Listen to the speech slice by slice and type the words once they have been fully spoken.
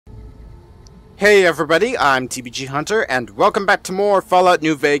Hey everybody, I'm TBGhunter, and welcome back to more Fallout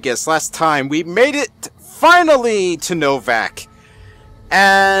New Vegas. Last time, we made it, finally, to Novak.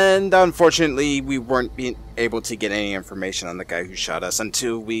 And unfortunately, we weren't being able to get any information on the guy who shot us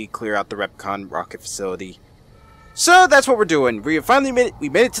until we clear out the Repcon rocket facility. So that's what we're doing. We finally made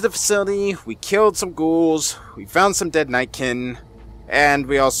it to the facility, we killed some ghouls, we found some dead nightkin, and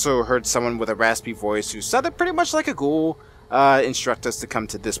we also heard someone with a raspy voice who sounded pretty much like a ghoul instruct us to come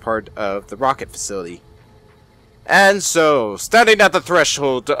to this part of the rocket facility. And so, standing at the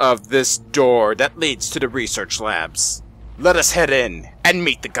threshold of this door that leads to the research labs, let us head in and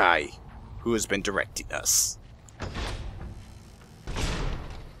meet the guy who has been directing us.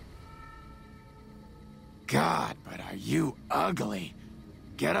 God, but are you ugly.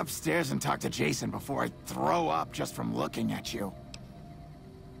 Get upstairs and talk to Jason before I throw up just from looking at you.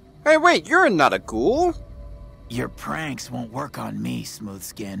 Hey, wait, you're not a ghoul? Your pranks won't work on me, Smooth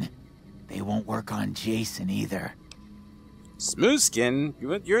Skin. They won't work on Jason either. Smooth Skin?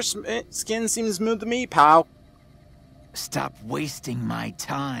 Your skin seems smooth to me, pal. Stop wasting my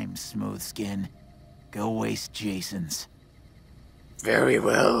time, Smooth Skin. Go waste Jason's. Very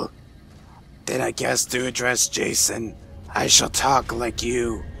well. Then I guess to address Jason, I shall talk like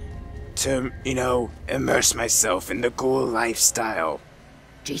you. To, immerse myself in the ghoul lifestyle.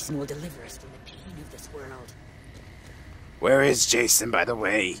 Jason will deliver us from the pain of this world. Where is Jason, by the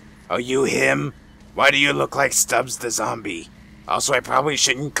way? Are you him? Why do you look like Stubbs the zombie? Also, I probably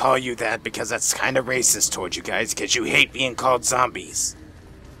shouldn't call you that because that's kind of racist towards you guys because you hate being called zombies.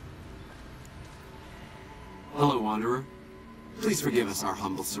 Hello, Wanderer. Please forgive us our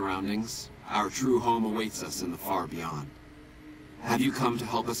humble surroundings. Our true home awaits us in the far beyond. Have you come to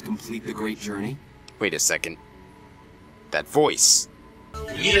help us complete the great journey? Wait a second. That voice.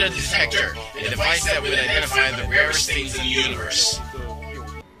 We need a detector, a device that would identify the rarest things in the universe.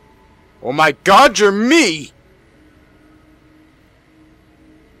 Oh my god, you're me!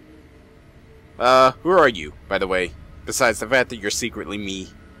 Who are you, by the way? Besides the fact that you're secretly me.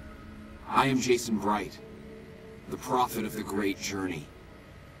 I am Jason Bright, the prophet of the great journey.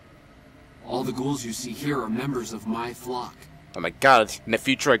 All the ghouls you see here are members of my flock. Oh my god, in the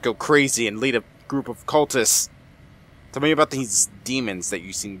future I'd go crazy and lead a group of cultists. Tell me about these demons that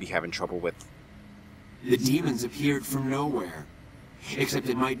you seem to be having trouble with. The demons appeared from nowhere. Except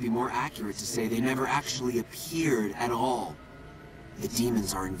it might be more accurate to say they never actually appeared at all. The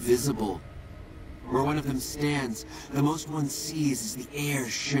demons are invisible. Where one of them stands, the most one sees is the air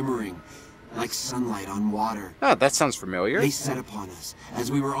shimmering, like sunlight on water. Oh, that sounds familiar. They set upon us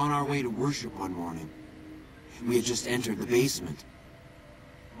as we were on our way to worship one morning. We had just entered the basement.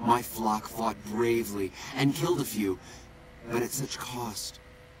 My flock fought bravely and killed a few, but at such cost.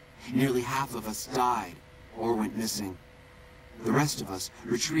 Nearly half of us died or went missing. The rest of us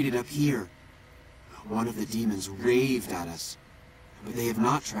retreated up here. One of the demons raved at us, but they have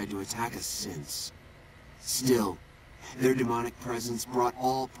not tried to attack us since. Still, their demonic presence brought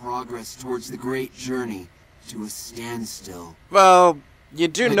all progress towards the great journey to a standstill. Well, you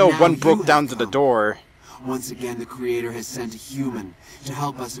do But know now one you broke have down to the come. door. Once again, the Creator has sent a human to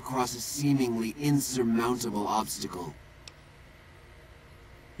help us across a seemingly insurmountable obstacle.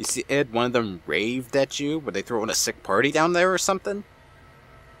 You see, Ed, one of them raved at you? Were they throwing a sick party down there or something?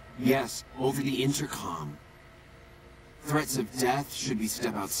 Yes, over the intercom. Threats of death should we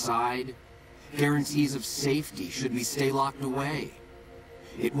step outside. Guarantees of safety should we stay locked away.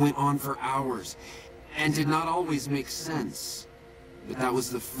 It went on for hours, and did not always make sense. But that was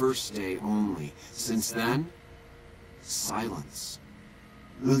the first day only. Since then, silence.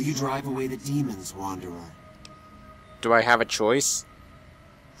 Will you drive away the demons, Wanderer? Do I have a choice?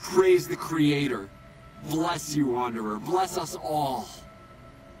 Praise the Creator. Bless you, Wanderer. Bless us all.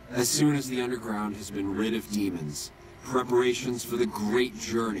 As soon as the underground has been rid of demons, preparations for the great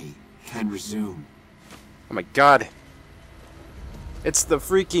journey can resume. Oh my god. It's the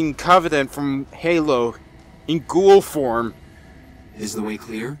freaking Covenant from Halo in ghoul form. Is the way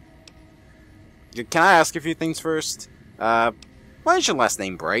clear? Can I ask a few things first? Why is your last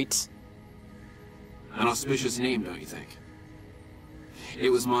name Bright? An auspicious name, don't you think? It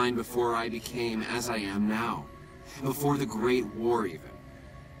was mine before I became as I am now. Before the Great War, even.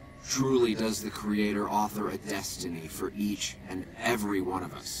 Truly does the Creator author a destiny for each and every one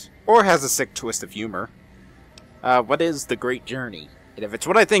of us. Or has a sick twist of humor. What is the Great Journey? And if it's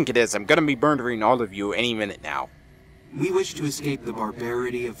what I think it is, I'm gonna be murdering all of you any minute now. We wish to escape the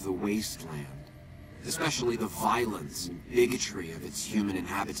barbarity of the wasteland, especially the violence and bigotry of its human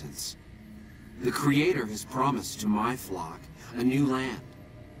inhabitants. The Creator has promised to my flock a new land,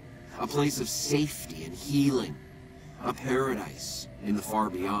 a place of safety and healing, a paradise in the far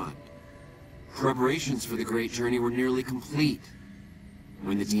beyond. Preparations for the Great Journey were nearly complete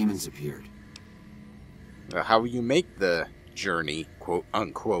when the demons appeared. How will you make the journey, quote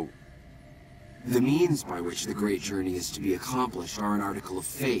unquote? The means by which the Great Journey is to be accomplished are an article of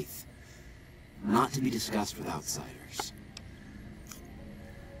faith, not to be discussed with outsiders.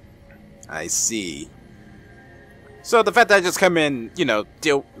 I see. So the fact that I just come in, you know,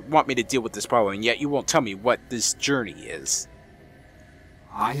 want me to deal with this problem, and yet you won't tell me what this journey is.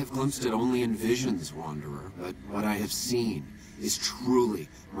 I have glimpsed it only in visions, Wanderer, but what I have seen is truly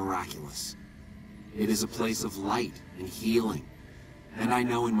miraculous. It is a place of light and healing, and I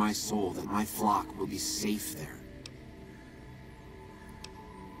know in my soul that my flock will be safe there.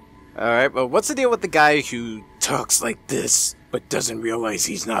 Alright, well, what's the deal with the guy who... Talks like this, but doesn't realize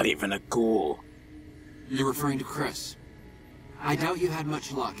he's not even a ghoul. You're referring to Chris. I doubt you had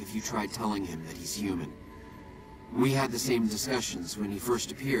much luck if you tried telling him that he's human. We had the same discussions when he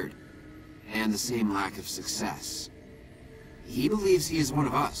first appeared, and the same lack of success. He believes he is one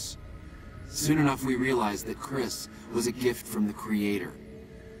of us. Soon enough we realized that Chris was a gift from the Creator.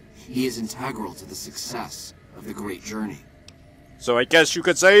 He is integral to the success of the Great Journey. So I guess you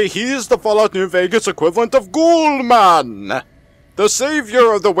could say he's the Fallout New Vegas equivalent of Ghoulman! The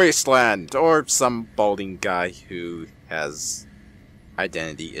savior of the wasteland! Or some balding guy who has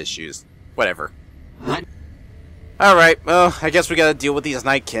identity issues. Whatever. Alright, well, I guess we gotta deal with these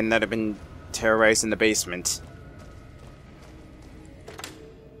Nightkin that have been terrorizing the basement.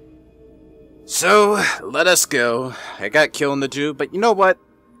 So, let us go. I got killing to do, but you know what?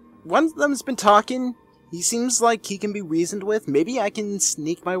 One of them's been talking. He seems like he can be reasoned with. Maybe I can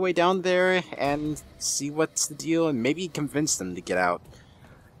sneak my way down there and see what's the deal and maybe convince them to get out.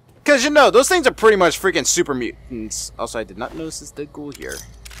 Because, you know, those things are pretty much freaking super mutants. Also, I did not notice this dead ghoul here.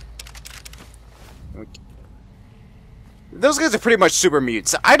 Okay. Those guys are pretty much super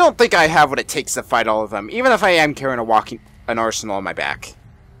mutants. I don't think I have what it takes to fight all of them, even if I am carrying an arsenal on my back.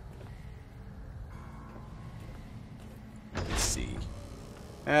 Let's see.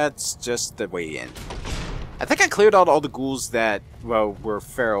 That's just the way in. I think I cleared out all the ghouls that, well, were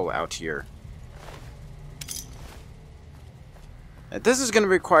feral out here. This is going to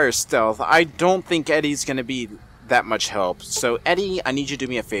require stealth. I don't think Eddie's going to be that much help. So, Eddie, I need you to do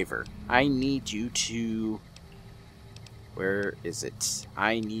me a favor. I need you to... Where is it?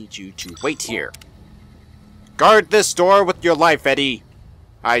 I need you to wait here. Guard this door with your life, Eddie.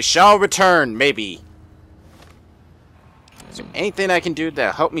 I shall return, maybe. Is there anything I can do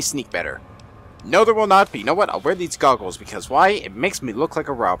to help me sneak better? No, there will not be. You know what? I'll wear these goggles because why? It makes me look like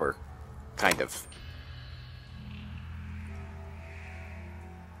a robber. Kind of.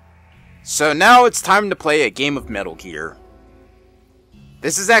 So now it's time to play a game of Metal Gear.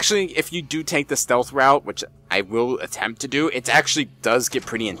 This is actually, if you do take the stealth route, which I will attempt to do, it actually does get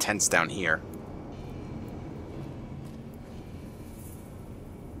pretty intense down here.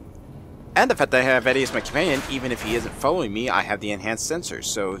 And the fact that I have Eddie as my companion, even if he isn't following me, I have the enhanced sensor,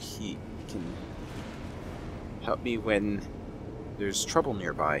 so he can help me when there's trouble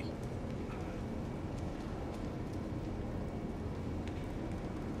nearby.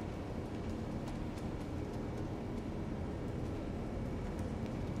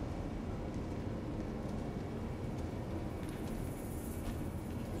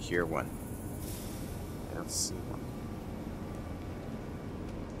 Hear one. I don't see one.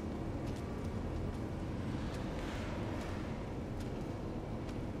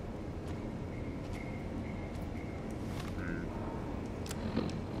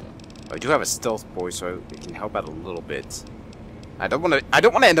 I do have a stealth boy, so it can help out a little bit. I don't want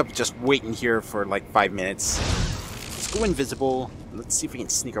to end up just waiting here for like 5 minutes. Let's go invisible. Let's see if we can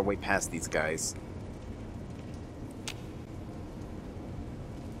sneak our way past these guys.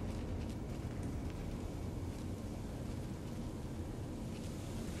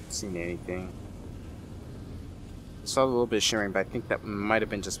 Seen anything? Saw a little bit of shimmering, but I think that might have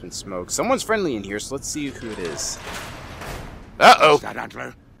been just been smoke. Someone's friendly in here, so let's see who it is. Uh-oh! Is that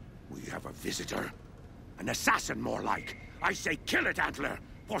Antler? We have a visitor. An assassin, more like. I say kill it, Antler,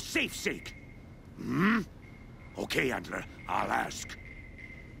 for safe's sake. Hmm? Okay, Antler, I'll ask.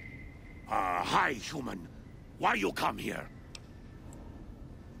 Hi, human. Why you come here?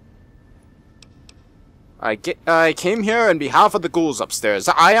 I came here on behalf of the ghouls upstairs.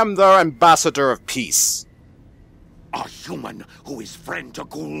 I am their ambassador of peace. A human who is friend to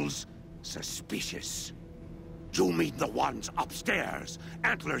ghouls? Suspicious. You mean the ones upstairs?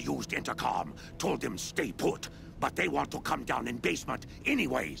 Antler used intercom, told them stay put, but they want to come down in basement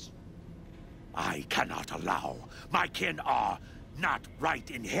anyways. I cannot allow. My kin are not right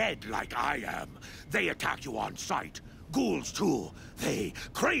in head like I am. They attack you on sight. Ghouls too. They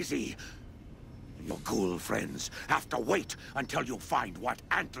crazy. Your ghoul friends have to wait until you find what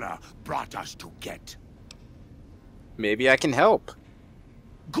Antler brought us to get. Maybe I can help.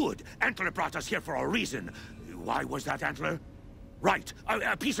 Good. Antler brought us here for a reason. Why was that, Antler? Right.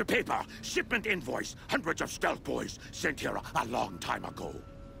 A piece of paper. Shipment invoice. Hundreds of stealth boys sent here a long time ago.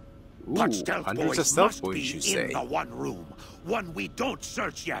 Ooh, But stealth hundreds boys of stealth must boys, be you in say? the one room. One we don't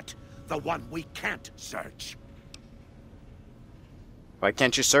search yet. The one we can't search. Why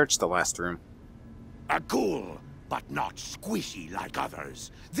can't you search the last room? A ghoul, but not squishy like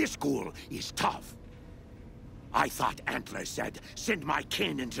others. This ghoul is tough. I thought Antler said, send my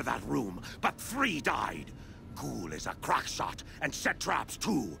kin into that room, but 3 died. Ghoul is a crack shot and set traps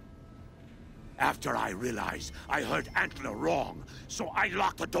too. After I realized I heard Antler wrong, so I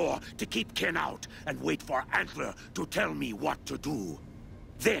locked the door to keep kin out and wait for Antler to tell me what to do.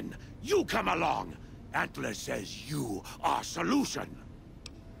 Then, you come along. Antler says you are solution.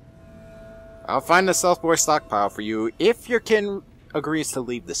 I'll find a stealth boy stockpile for you if your kin agrees to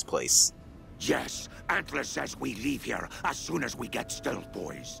leave this place. Yes, Antler says we leave here as soon as we get stealth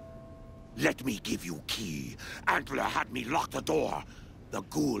boys. Let me give you key. Antler had me lock the door. The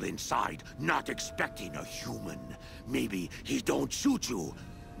ghoul inside, not expecting a human. Maybe he don't shoot you.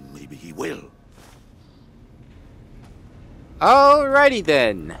 Maybe he will. Alrighty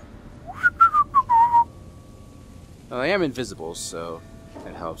then. Well, I am invisible, so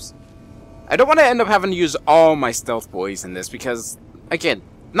that helps. I don't want to end up having to use all my stealth boys in this because, again,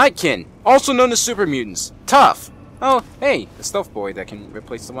 Nightkin, also known as super mutants, tough. Oh, hey, a stealth boy that can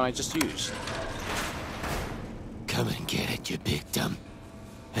replace the one I just used. Come and get it, you big dumb.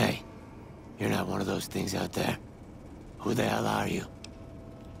 Hey, you're not one of those things out there. Who the hell are you?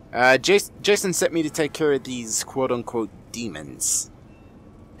 Jason sent me to take care of these quote-unquote demons.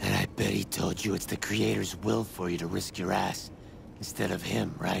 And I bet he told you it's the Creator's will for you to risk your ass instead of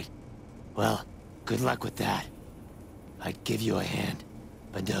him, right? Well, good luck with that. I'd give you a hand,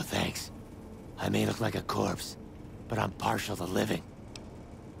 but no thanks. I may look like a corpse, but I'm partial to living.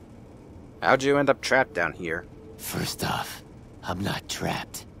 How'd you end up trapped down here? First off, I'm not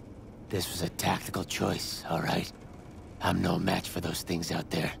trapped. This was a tactical choice, alright? I'm no match for those things out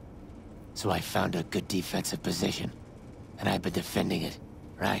there. So I found a good defensive position, and I've been defending it,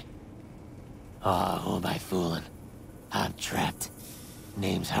 right? Oh, who am I fooling? I'm trapped.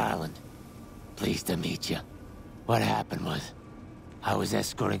 Name's Harland. Pleased to meet you. What happened was, I was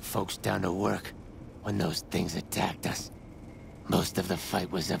escorting folks down to work when those things attacked us. Most of the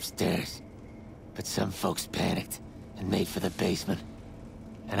fight was upstairs, but some folks panicked and made for the basement,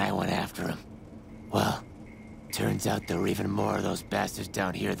 and I went after them. Well, turns out there were even more of those bastards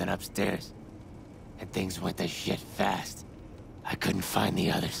down here than upstairs, and things went to shit fast. I couldn't find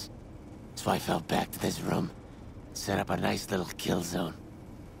the others, so I fell back to this room and set up a nice little kill zone.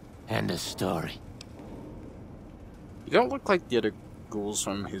 End of story. You don't look like the other ghouls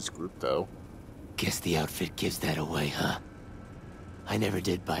from his group, though. Guess the outfit gives that away, huh? I never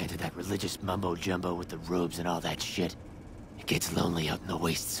did buy into that religious mumbo-jumbo with the robes and all that shit. It gets lonely out in the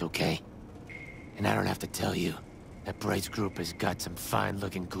wastes, okay? And I don't have to tell you, that Bright's group has got some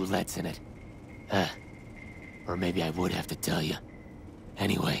fine-looking ghoulettes in it. Or maybe I would have to tell you.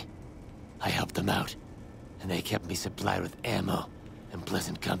 Anyway, I helped them out, and they kept me supplied with ammo and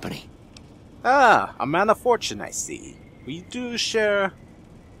pleasant company. Ah, a man of fortune, I see. We do share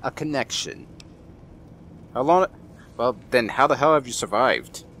a connection. How long... Well, then how the hell have you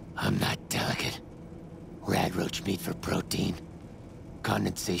survived? I'm not delicate. Radroach meat for protein.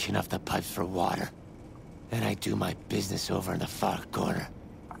 Condensation off the pipes for water. And I do my business over in the far corner.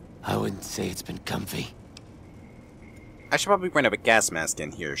 I wouldn't say it's been comfy. I should probably bring up a gas mask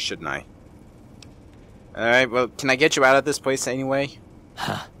in here, shouldn't I? Alright, well, can I get you out of this place anyway?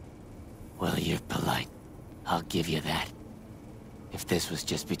 Huh. Well, you're polite. I'll give you that. If this was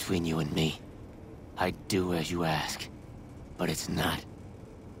just between you and me, I'd do as you ask. But it's not.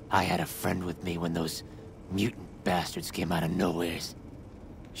 I had a friend with me when those mutant bastards came out of nowheres.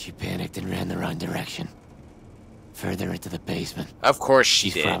 She panicked and ran the wrong direction. Further into the basement. Of course she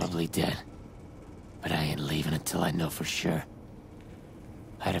She's did. probably dead. But I ain't leaving until I know for sure.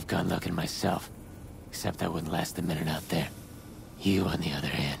 I'd have gone looking myself, except I wouldn't last a minute out there. You, on the other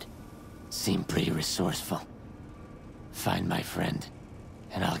hand, seem pretty resourceful. Find my friend,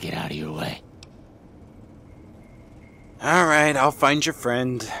 and I'll get out of your way. Alright, I'll find your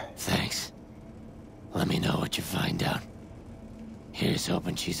friend. Thanks. Let me know what you find out. Here's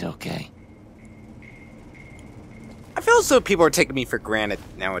hoping she's okay. I feel as though people are taking me for granted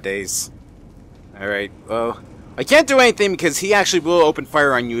nowadays. Alright, well, I can't do anything because he actually will open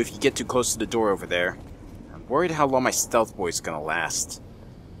fire on you if you get too close to the door over there. I'm worried how long my stealth boy's gonna last.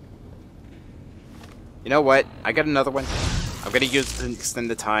 You know what? I got another one. I'm gonna use it to extend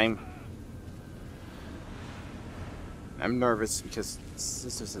the time. I'm nervous because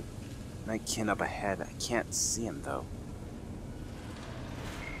there's a nightkin up ahead. I can't see him though.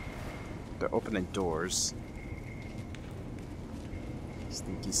 They're opening doors.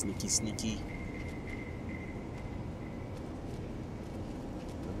 Sneaky, sneaky, sneaky.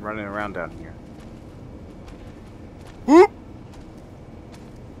 I'm running around down here. Whoop!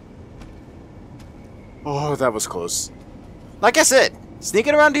 Oh, that was close. Like I said,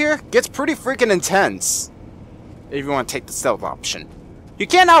 sneaking around here gets pretty freaking intense. If you want to take the stealth option. You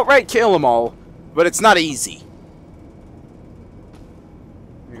can't outright kill them all, but it's not easy.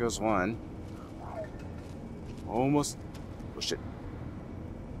 Here goes one. Almost. Oh shit.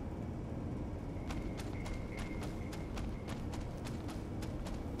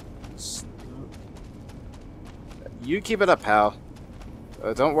 You keep it up, pal.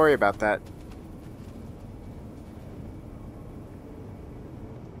 Don't worry about that.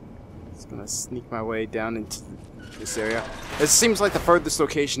 Just gonna sneak my way down into this area. It seems like the furthest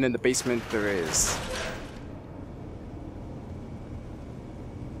location in the basement there is.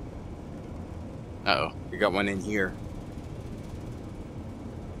 Uh-oh, we got one in here.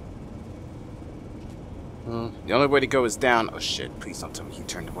 The only way to go is down. Oh shit, please don't tell me he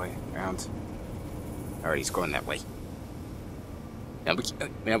turned away around. Alright, he's going that way.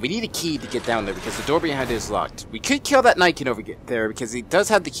 Now we need a key to get down there because the door behind it is locked. We could kill that Nightkin over there because he does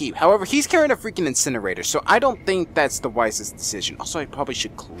have the key. However, he's carrying a freaking incinerator, so I don't think that's the wisest decision. Also, I probably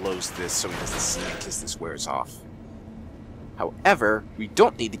should close this so he doesn't see me in case this wears off. However, we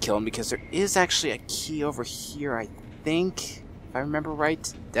don't need to kill him because there is actually a key over here, I think. If I remember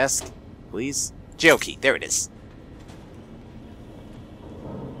right. Desk, please. Jail key, there it is.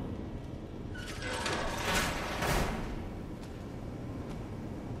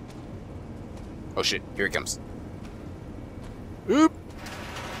 Oh shit, here he comes. Oop!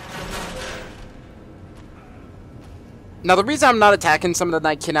 Now the reason I'm not attacking some of the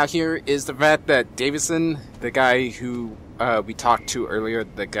Nightkin out here is the fact that Davison, the guy who we talked to earlier,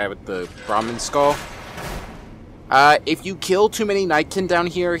 the guy with the Brahmin skull, if you kill too many Nightkin down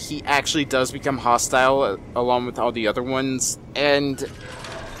here, he actually does become hostile along with all the other ones, and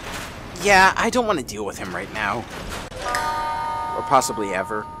yeah, I don't want to deal with him right now. Or possibly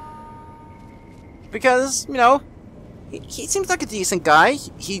ever. Because, you know, he seems like a decent guy.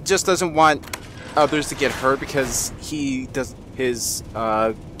 He just doesn't want others to get hurt because his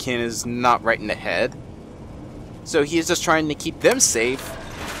kin is not right in the head. So he is just trying to keep them safe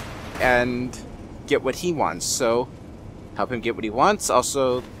and get what he wants. So, help him get what he wants.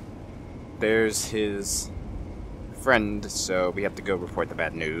 Also, there's his friend, so we have to go report the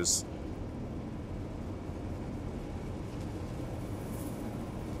bad news.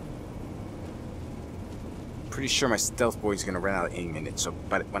 Pretty sure my stealth boy is going to run out any minute, so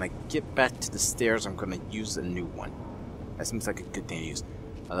but when I get back to the stairs, I'm going to use a new one. That seems like a good thing to use.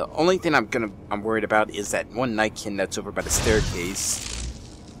 The only thing I'm worried about is that one Nightkin that's over by the staircase,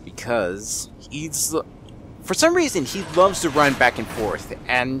 because for some reason he loves to run back and forth,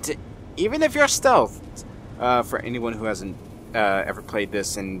 and even if you're stealth, for anyone who hasn't ever played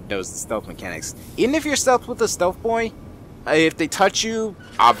this and knows the stealth mechanics, even if you're stealth with the stealth boy, if they touch you,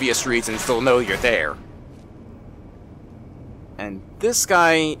 obvious reasons, they'll know you're there. And this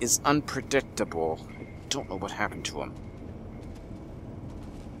guy is unpredictable. I don't know what happened to him.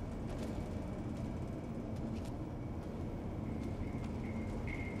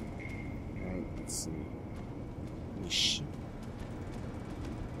 Alright, let's see.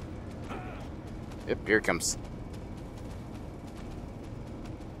 Yep, here it comes.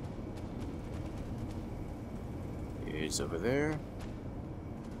 He's over there.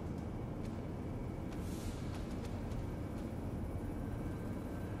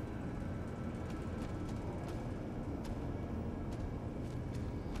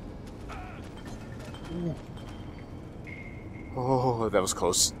 Oh, that was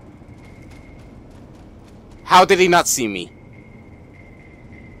close. How did he not see me?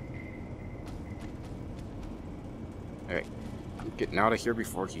 Alright. I'm getting out of here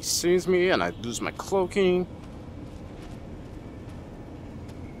before he sees me and I lose my cloaking.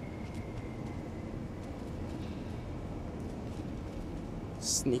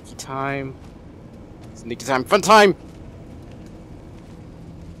 Sneaky time. Sneaky time. Fun time!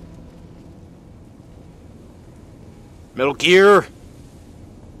 Metal Gear!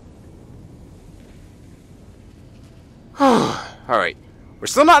 Alright. We're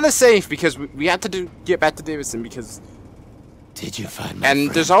still not in the safe because we have to get back to Davison because... Did you find my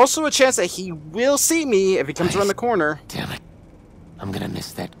friend? there's also a chance that he will see me if he comes around the corner. Damn it. I'm gonna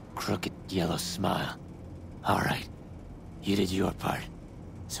miss that crooked yellow smile. Alright. You did your part,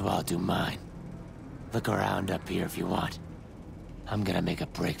 so I'll do mine. Look around up here if you want. I'm gonna make a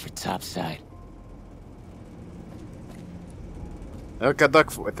break for topside. Oh, good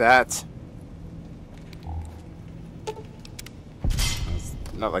luck with that. It's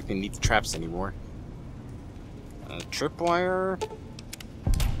not like they need the traps anymore. Tripwire.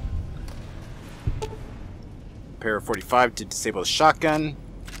 Pair of 45 to disable the shotgun.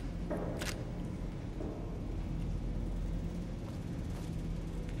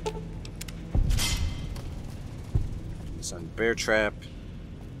 This on bear trap.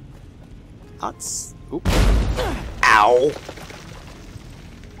 Nuts. Oop. Ow!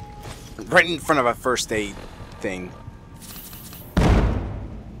 Right in front of a first aid thing.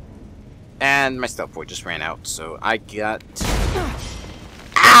 And my stealth boy just ran out, so I got...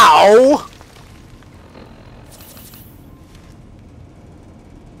 Ow!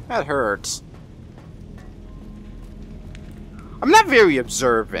 That hurts. I'm not very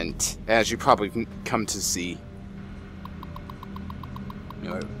observant, as you probably come to see.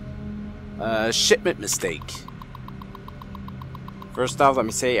 Shipment mistake. First off, let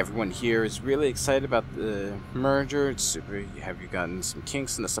me say everyone here is really excited about the merger. It's super. Have you gotten some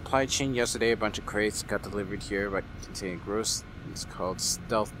kinks in the supply chain? Yesterday, a bunch of crates got delivered here, but containing gross. It's called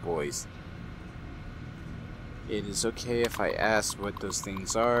Stealth Boys. It is okay if I ask what those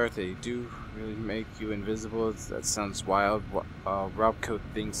things are. They do really make you invisible. That sounds wild. Robcoat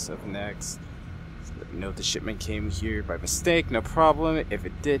thinks of next. You know, the shipment came here by mistake, no problem. If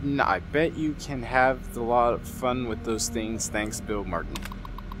it didn't, I bet you can have a lot of fun with those things. Thanks, Bill Martin.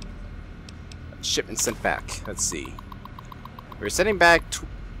 Shipment sent back. Let's see. We're sending back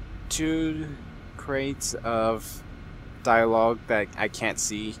two crates of dialogue that I can't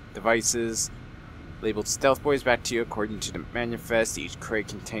see. Devices labeled Stealth Boys back to you according to the manifest. Each crate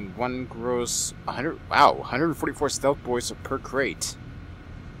contained one gross 144 Stealth Boys per crate.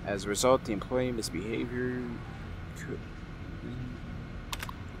 As a result, the employee misbehavior could...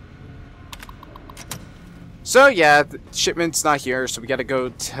 So yeah, the shipment's not here, so we gotta go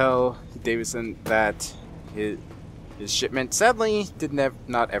tell Davidson that his shipment sadly did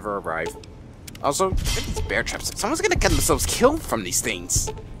not ever arrive. Also, look at these bear traps. Someone's gonna get themselves killed from these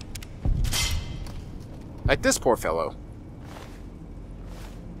things. Like this poor fellow.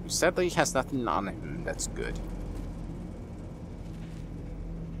 Who sadly has nothing on him that's good.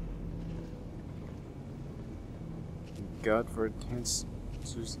 God for intense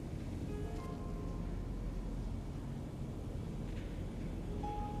Susan.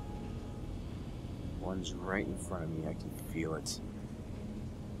 One's right in front of me, I can feel it.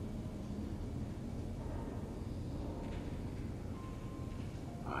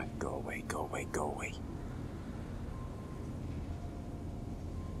 Ah, go away, go away, go away.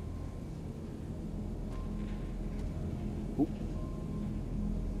 Oop.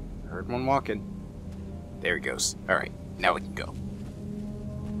 Heard one walking. There he goes. Alright. Now we can go.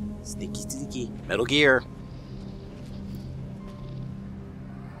 Sneaky, sneaky. Metal Gear.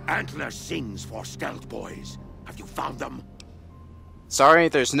 Antler sings for Stealth Boys. Have you found them? Sorry,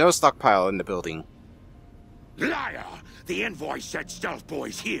 there's no stockpile in the building. Liar! The invoice said Stealth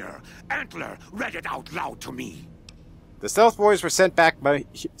Boys here. Antler read it out loud to me. The Stealth Boys were sent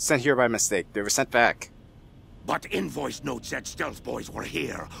here by mistake. They were sent back. But invoice note said Stealth Boys were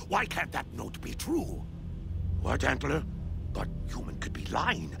here. Why can't that note be true? What, Antler? But human could be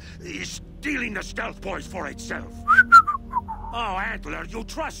lying. Stealing the Stealth Boys for itself. Oh, Antler, you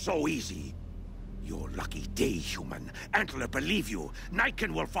trust so easy. Your lucky day, human. Antler, believe you.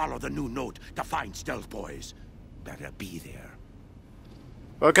 Nightkin will follow the new note to find Stealth Boys. Better be there.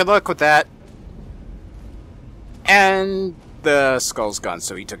 Well, good luck with that. And the skull's gone,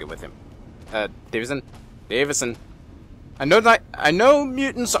 so he took it with him. Davison. I know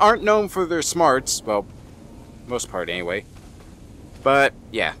mutants aren't known for their smarts. Well, most part anyway. But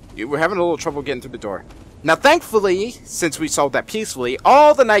yeah, we're having a little trouble getting through the door. Now, thankfully, since we solved that peacefully,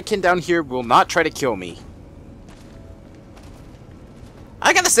 all the Nightkin down here will not try to kill me.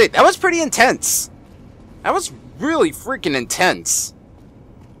 I gotta say, that was pretty intense. That was really freaking intense.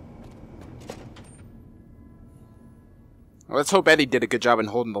 Well, let's hope Eddie did a good job in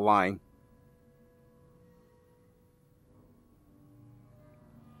holding the line.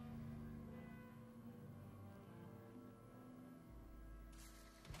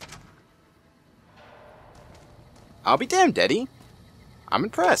 I'll be damned, Eddie. I'm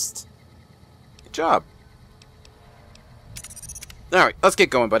impressed. Good job. Alright, let's get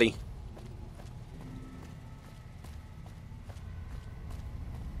going, buddy.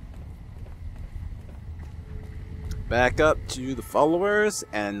 Back up to the followers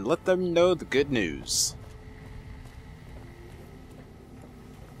and let them know the good news.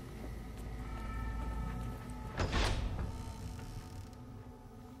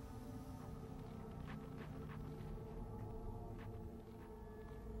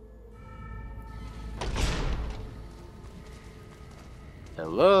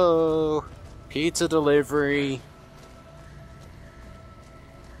 Hello? Pizza delivery.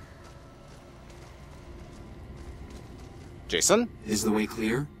 Jason? Is the way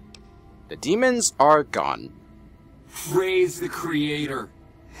clear? The demons are gone. Praise the Creator,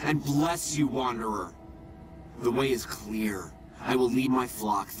 and bless you, Wanderer. The way is clear. I will lead my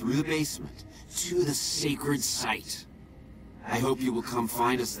flock through the basement to the sacred site. I hope you will come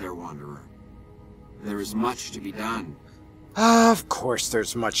find us there, Wanderer. There is much to be done. Of course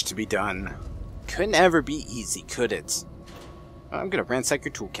there's much to be done. Couldn't ever be easy, could it? I'm gonna ransack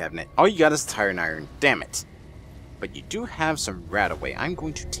your tool cabinet. All you got is a tire and iron. Damn it. But you do have some Radaway. I'm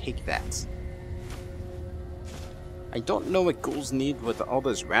going to take that. I don't know what ghouls need with all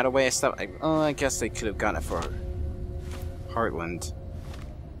this Radaway stuff. I guess they could have gotten it for Heartland.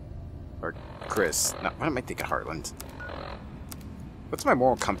 Or Chris. No, what am I thinking? Heartland. What's my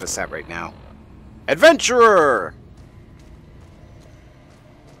moral compass at right now? Adventurer!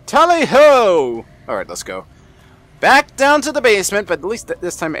 Tally-ho! Alright, let's go. Back down to the basement, but at least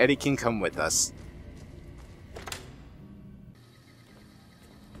this time Eddie can come with us.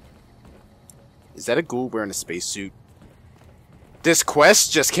 Is that a ghoul wearing a spacesuit? This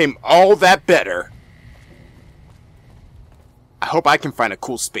quest just came all that better. I hope I can find a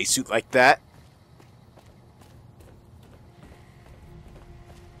cool spacesuit like that.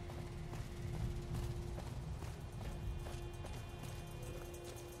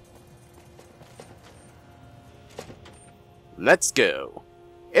 Let's go.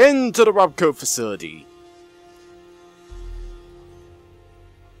 Into the Robco facility.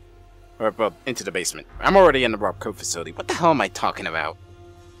 Or, well, into the basement. I'm already in the Robco facility. What the hell am I talking about?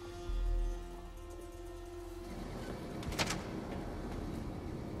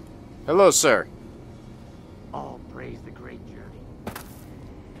 Hello, sir. All praise the great journey.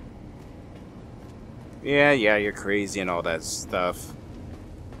 Yeah, you're crazy and all that stuff.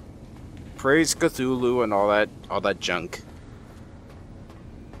 Praise Cthulhu and all that junk.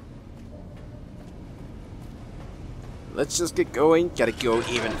 Let's just get going. Gotta go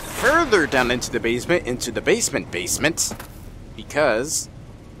even further down into the basement, basement. Because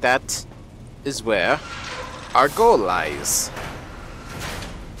that is where our goal lies.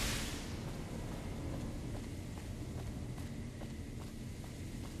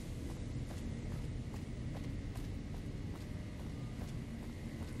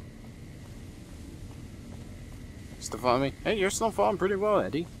 Still following me? Hey, you're still following pretty well,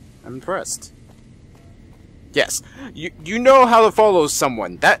 Eddie. I'm impressed. Yes, you know how to follow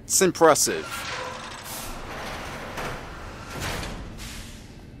someone. That's impressive.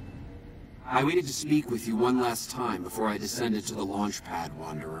 I waited to speak with you one last time before I descended to the launch pad,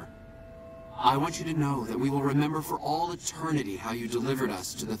 Wanderer. I want you to know that we will remember for all eternity how you delivered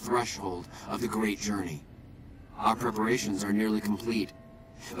us to the threshold of the great journey. Our preparations are nearly complete,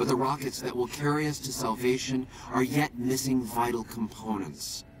 but the rockets that will carry us to salvation are yet missing vital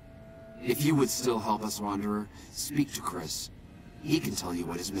components. If you would still help us, Wanderer, speak to Chris. He can tell you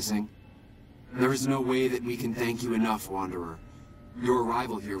what is missing. There is no way that we can thank you enough, Wanderer. Your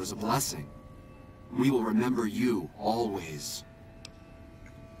arrival here was a blessing. We will remember you always.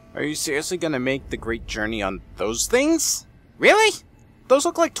 Are you seriously gonna make the great journey on those things? Really? Those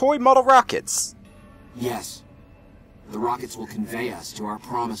look like toy model rockets. Yes. The rockets will convey us to our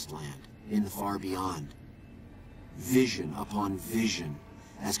promised land in the far beyond. Vision upon vision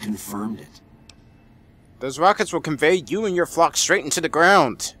has confirmed it. Those rockets will convey you and your flock straight into the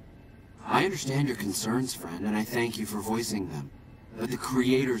ground. I understand your concerns, friend, and I thank you for voicing them. But the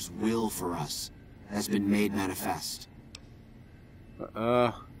Creator's will for us has been made manifest.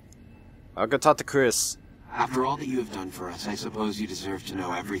 I'll go talk to Chris. After all that you have done for us, I suppose you deserve to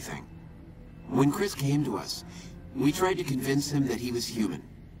know everything. When Chris came to us, we tried to convince him that he was human.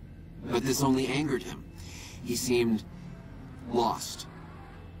 But this only angered him. He seemed lost.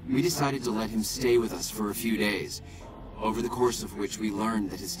 We decided to let him stay with us for a few days, over the course of which we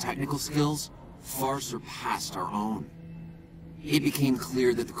learned that his technical skills far surpassed our own. It became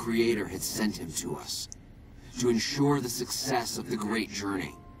clear that the Creator had sent him to us, to ensure the success of the great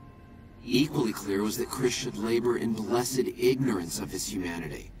journey. Equally clear was that Chris should labor in blessed ignorance of his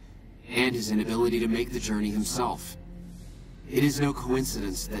humanity, and his inability to make the journey himself. It is no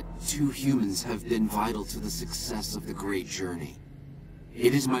coincidence that two humans have been vital to the success of the great journey.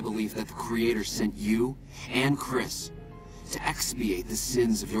 It is my belief that the Creator sent you and Chris to expiate the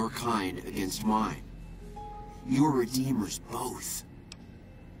sins of your kind against mine. You are redeemers both.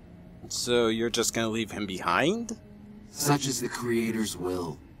 So you're just gonna leave him behind? Such is the Creator's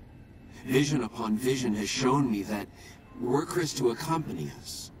will. Vision upon vision has shown me that were Chris to accompany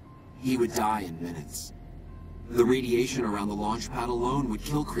us, he would die in minutes. The radiation around the launch pad alone would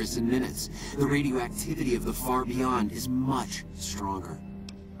kill Chris in minutes. The radioactivity of the far beyond is much stronger.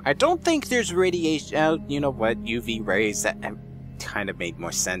 I don't think there's radiation. You know what? UV rays. That kind of made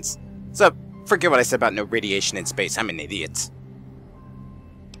more sense. So, forget what I said about no radiation in space. I'm an idiot.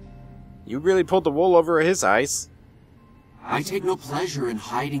 You really pulled the wool over his eyes. I take no pleasure in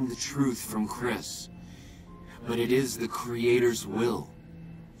hiding the truth from Chris. But it is the Creator's will,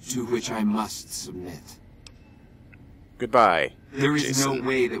 to which I must submit. Goodbye, There is Jason. no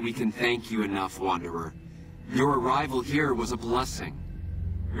way that we can thank you enough, Wanderer. Your arrival here was a blessing.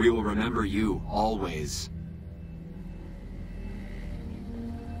 We will remember you always.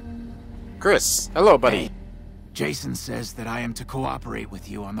 Chris, hello, buddy. Hey, Jason says that I am to cooperate with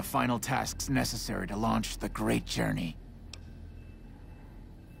you on the final tasks necessary to launch the Great Journey.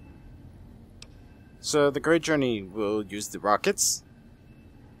 So the Great Journey will use the rockets?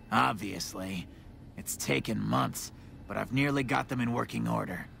 Obviously. It's taken months, but I've nearly got them in working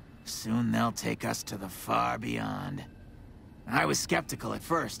order. Soon they'll take us to the far beyond. I was skeptical at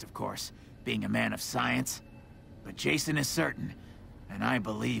first, of course, being a man of science. But Jason is certain, and I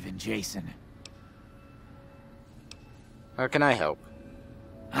believe in Jason. How can I help?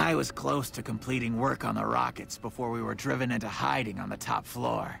 I was close to completing work on the rockets before we were driven into hiding on the top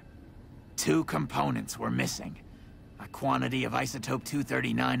floor. 2 components were missing. A quantity of isotope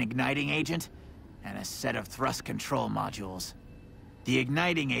 239 igniting agent, and a set of thrust control modules. The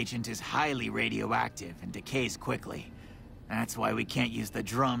igniting agent is highly radioactive and decays quickly. That's why we can't use the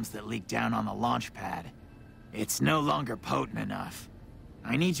drums that leak down on the launch pad. It's no longer potent enough.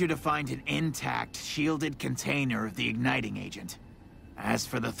 I need you to find an intact, shielded container of the igniting agent. As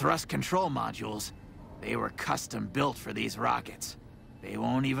for the thrust control modules, they were custom built for these rockets. They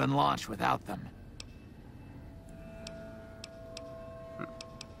won't even launch without them.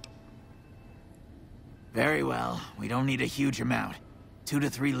 Very well. We don't need a huge amount. 2 to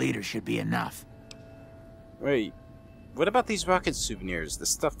 3 liters should be enough. Wait, what about these rocket souvenirs? The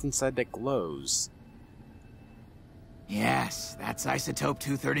stuff inside that glows? Yes, that's isotope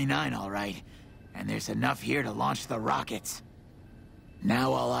 239, all right. And there's enough here to launch the rockets.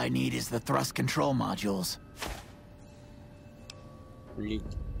 Now all I need is the thrust control modules. Will you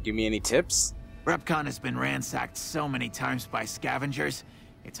give me any tips? Repcon has been ransacked so many times by scavengers,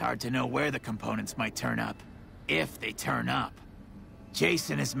 it's hard to know where the components might turn up. If they turn up.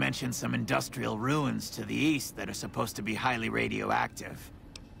 Jason has mentioned some industrial ruins to the east that are supposed to be highly radioactive.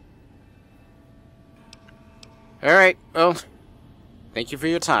 Alright, well, thank you for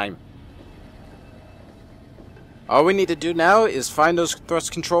your time. All we need to do now is find those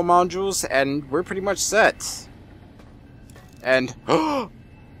thrust control modules, and we're pretty much set. And, oh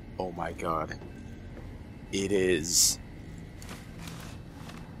my god. It is.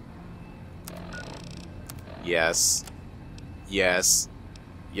 Yes. Yes.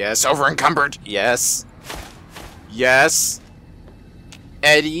 Yes, over encumbered. Yes. Yes.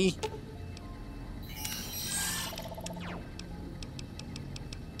 Eddie.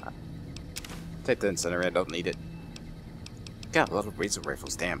 Take the incinerator, I don't need it. Got a lot of razor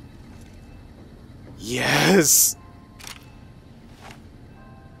rifles, damn. Yes!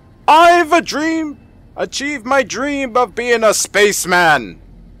 I've achieved my dream of being a spaceman!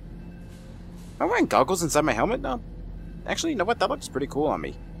 Am I wearing goggles inside my helmet now? Actually, you know what? That looks pretty cool on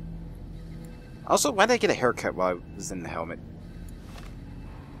me. Also, why did I get a haircut while I was in the helmet?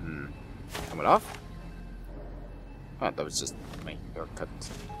 Coming off? Oh, that was just my haircut.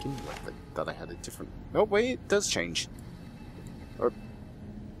 I thought I had a different... No, wait, it does change. Or...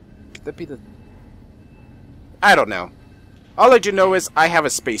 could that be the... I don't know. All I do know is I have a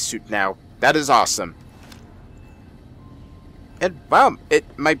spacesuit now. That is awesome. And, wow,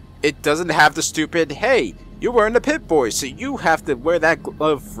 it doesn't have the stupid, hey, you're wearing the Pit Boy, so you have to wear that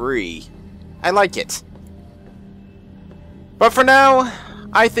glove free. I like it. But for now,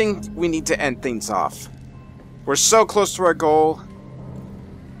 I think we need to end things off. We're so close to our goal,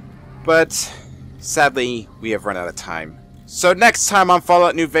 but sadly, we have run out of time. So next time on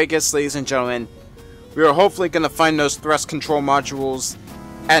Fallout New Vegas, ladies and gentlemen, we are hopefully going to find those thrust control modules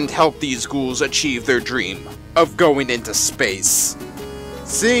and help these ghouls achieve their dream of going into space.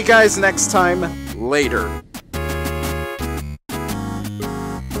 See you guys next time. Later.